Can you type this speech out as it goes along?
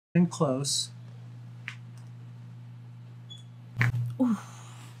and close. Ooh.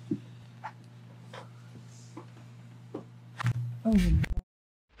 Oh.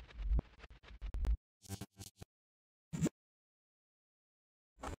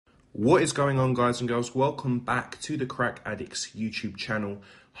 What is going on, guys and girls? Welcome back to the Crack Addicts YouTube channel,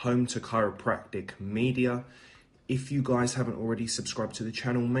 home to chiropractic media. If you guys haven't already subscribed to the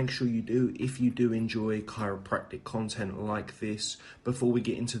channel, make sure you do. If you do enjoy chiropractic content like this, before we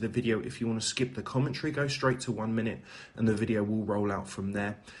get into the video, if you want to skip the commentary, go straight to 1 minute and the video will roll out from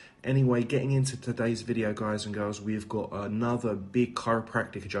there. Anyway, getting into today's video, guys and girls, we've got another big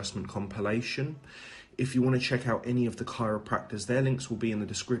chiropractic adjustment compilation. If you want to check out any of the chiropractors, their links will be in the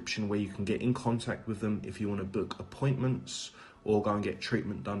description where you can get in contact with them. If you want to book appointments or go and get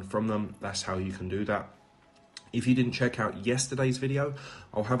treatment done from them, that's how you can do that. If you didn't check out yesterday's video,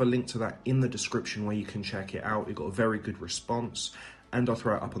 I'll have a link to that in the description where you can check it out. It got a very good response, and I'll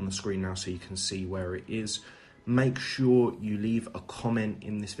throw it up on the screen now so you can see where it is. Make sure you leave a comment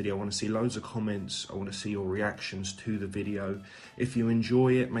in this video. I want to see loads of comments. I want to see your reactions to the video. If you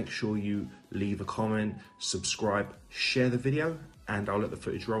enjoy it, make sure you leave a comment, subscribe, share the video, and I'll let the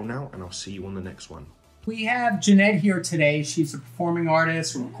footage roll now, and I'll see you on the next one. We have Jeanette here today. She's a performing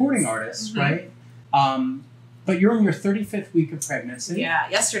artist, a recording artist, right? But you're in your 35th week of pregnancy. Yeah,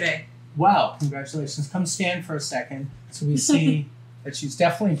 yesterday. Wow, congratulations. Come stand for a second so we see that she's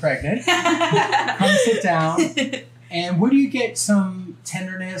definitely pregnant. Come sit down. And where do you get some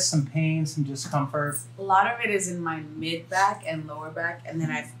tenderness, some pain, some discomfort? A lot of it is in my mid back and lower back, and then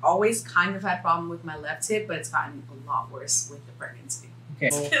I've always kind of had problem with my left hip, but it's gotten a lot worse with the pregnancy.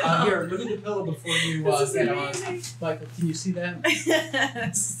 Okay, here, look at the pillow before you get on. Michael, can you see that?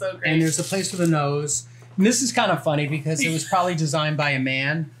 This is so great. And there's a place for the nose. And this is kind of funny because it was probably designed by a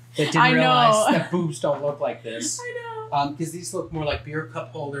man that didn't realize that boobs don't look like this. I know. Because these look more like beer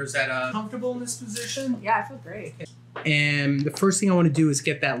cup holders that are comfortable in this position. Yeah, I feel great. And the first thing I want to do is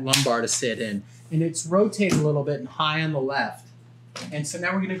get that lumbar to sit in. And it's rotated a little bit and high on the left. And so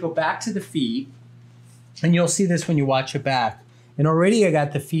now we're going to go back to the feet. And you'll see this when you watch it back. And already I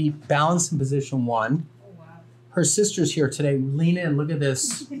got the feet balanced in position 1. Oh, wow. Her sister's here today. Lean in. Look at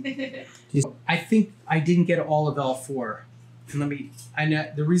this. I think I didn't get all of L4. And I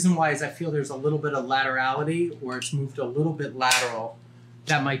know the reason why is I feel there's a little bit of laterality, or it's moved a little bit lateral.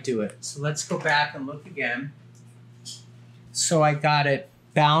 That might do it. So let's go back and look again. So I got it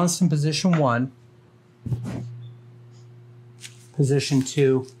balanced in position 1. Position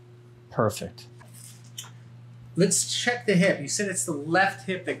 2. Perfect. Let's check the hip. You said it's the left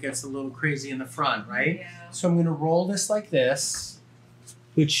hip that gets a little crazy in the front, right? Yeah. So I'm going to roll this like this,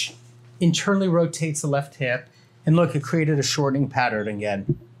 which internally rotates the left hip. And look, it created a shortening pattern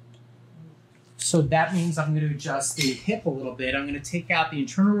again. So that means I'm going to adjust the hip a little bit. I'm going to take out the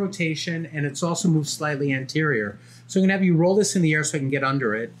internal rotation, and it's also moved slightly anterior. So I'm going to have you roll this in the air so I can get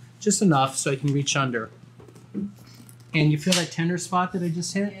under it. Just enough so I can reach under. And you feel that tender spot that I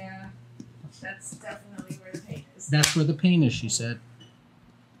just hit? Yeah, that's definitely where the pain is. That's where the pain is, she said.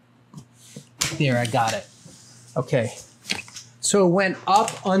 There, I got it. Okay. So it went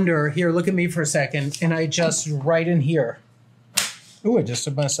up under, here, look at me for a second, and I adjusted right in here. Ooh, I just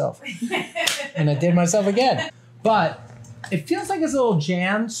did myself. And I did myself again. But it feels like it's a little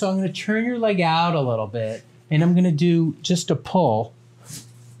jammed, so I'm going to turn your leg out a little bit, and I'm going to do just a pull.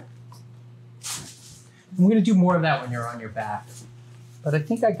 I'm going to do more of that when you're on your back. But I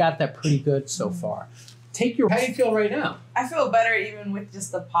think I got that pretty good so far. How do you feel right now? I feel better even with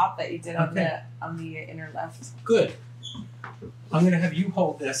just the pop that you did on the inner left. Good. I'm going to have you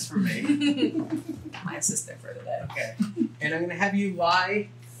hold this for me. My assistant for today. Okay. And I'm going to have you lie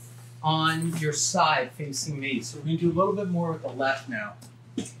on your side facing me. So we're going to do a little bit more with the left now.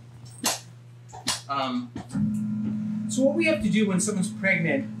 So what we have to do when someone's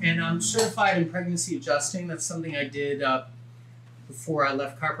pregnant, and I'm certified in pregnancy adjusting, that's something I did before I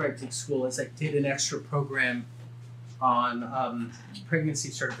left chiropractic school, is I did an extra program on pregnancy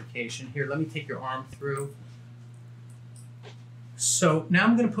certification. Here, let me take your arm through. So now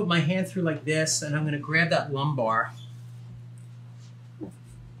I'm going to put my hand through like this, and I'm going to grab that lumbar.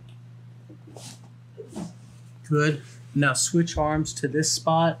 Good. Now switch arms to this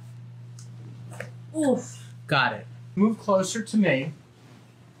spot. Oof. Got it. Move closer to me.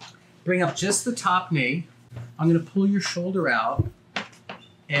 Bring up just the top knee. I'm going to pull your shoulder out,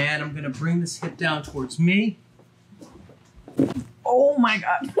 and I'm going to bring this hip down towards me. Oh my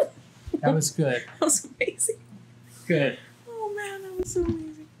God. That was good. That was amazing. Good. Oh man, that was so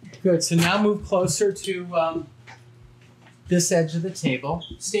amazing. Good. So now move closer to this edge of the table.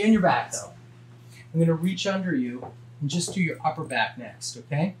 Stay on your back though. I'm going to reach under you And just do your upper back next,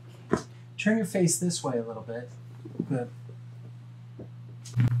 okay? Turn your face this way a little bit. Good.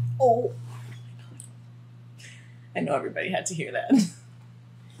 Oh. I know everybody had to hear that.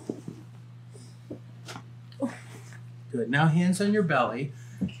 Good. Now hands on your belly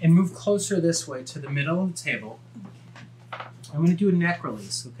and move closer this way to the middle of the table. I'm going to do a neck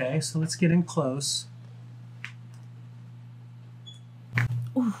release, okay? So let's get in close.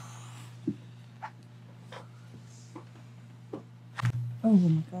 Ooh. Oh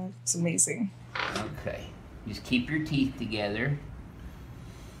my God, it's amazing. Okay, just keep your teeth together.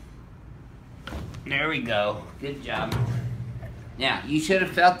 There we go. Good job. Now, you should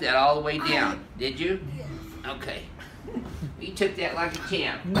have felt that all the way down, did you? Okay. You took that like a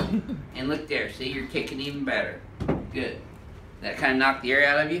champ. And look there, see, you're kicking even better. Good. That kind of knocked the air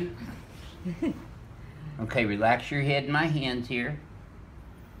out of you? Okay, relax your head in my hands here.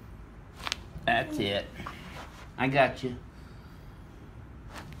 That's it. I got you.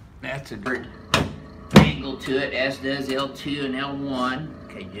 That's a great angle to it, as does L2 and L1.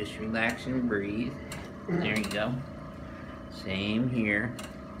 Okay, just relax and breathe. There you go. Same here.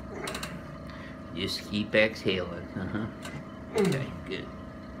 Just keep exhaling. Okay, good.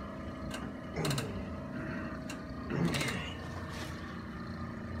 Okay.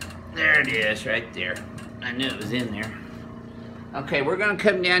 There it is, right there. I knew it was in there. Okay, we're going to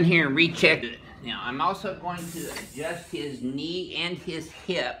come down here and recheck it. Now, I'm also going to adjust his knee and his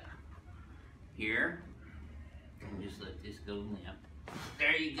hip here. And just let this go limp.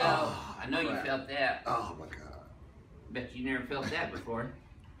 There you go. Oh, I know crap. You felt that. Oh my God. Bet you never felt that before.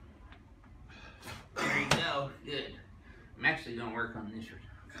 There you go. Good. I'm actually going to work on this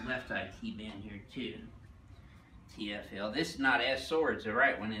left eye T-band here too. TFL. This is not as sore as the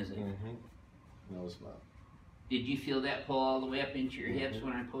right one, is it? Mm-hmm. No, it's not. Did you feel that pull all the way up into your hips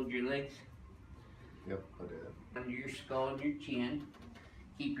when I pulled your legs? Yep, I did. Under your skull and your chin.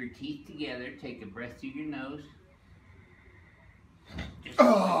 Keep your teeth together. Take a breath through your nose. Just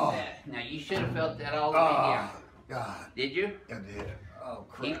like that. Now you should have felt that all the way down. God. Did you? I did. Oh,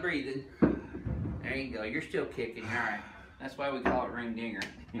 crap. Keep breathing. There you go. You're still kicking. All right. That's why we call it ring dinger.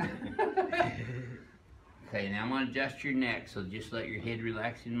 Okay, now I'm going to adjust your neck, so just let your head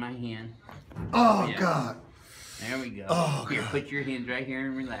relax in my hand. Oh, yeah. God. There we go. Oh, here, God. put your hands right here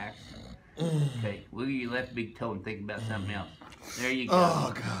and relax. Okay, wiggle your left big toe and think about something else. There you go.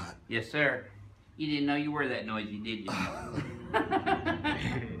 Oh, God. Yes, sir. You didn't know you were that noisy, did you?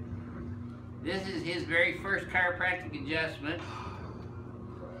 This is his very first chiropractic adjustment.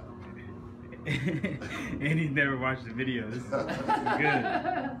 And he's never watched the video. This is good.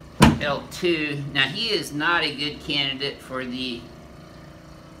 L2. Now he is not a good candidate for the.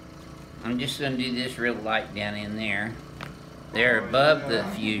 I'm just going to do this real light down in there. They're above the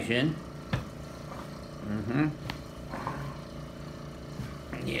fusion.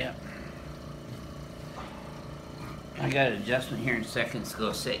 Yeah. I got an adjustment here in a second. It's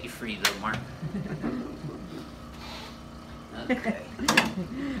going to set you free though, Mark. Okay.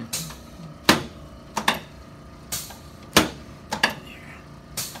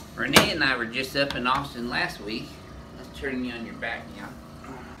 Renee and I were just up in Austin last week. Let's turn you on your back now.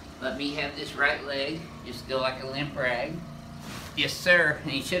 Let me have this right leg. Just go like a limp rag. Yes, sir.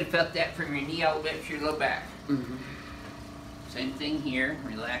 And you should have felt that from your knee all the way up to your low back. Same thing here.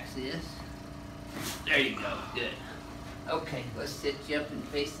 Relax this. There you go. Good. Okay, let's sit you up and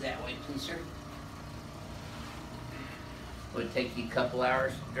face that way, please, sir. Would it take you a couple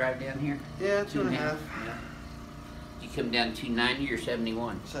hours to drive down here? Yeah, 2.5. Yeah. You come down 290 or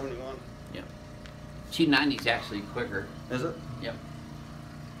 71? 71. Yep. 290 is actually quicker. Is it? Yep.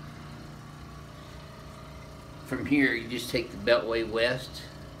 From here, you just take the Beltway west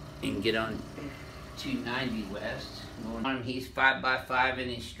and get on 290 west. He's 5x5 in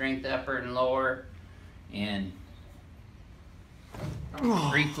his strength upper and lower, and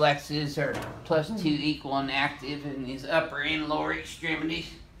reflexes are +2 equal and active in his upper and lower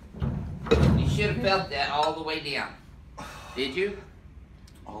extremities. You should have felt that all the way down. Did you?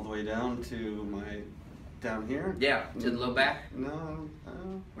 All the way down to down here? Yeah, to the low back? No.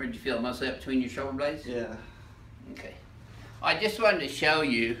 Where'd you feel it? Mostly up between your shoulder blades? Yeah. Okay. I just wanted to show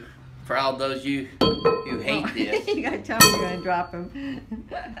you, for all those of you who hate this. You gotta tell me you're gonna drop him.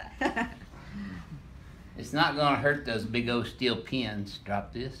 It's not gonna hurt those big old steel pins.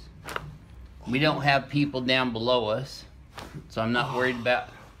 Drop this. We don't have people down below us, so I'm not worried about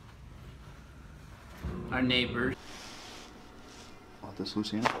our neighbors. Let this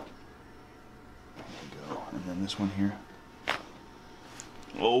loose in. There you go. And then this one here.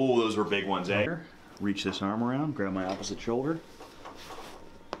 Oh, those were big ones, eh? Reach this arm around, grab my opposite shoulder.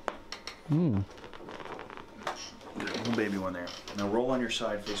 Good. Little baby one there. Now roll on your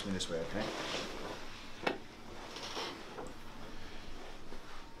side, face me this way, okay?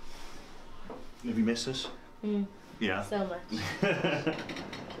 Have you missed this? Yeah. So much.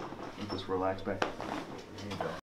 Just relax back. There you go.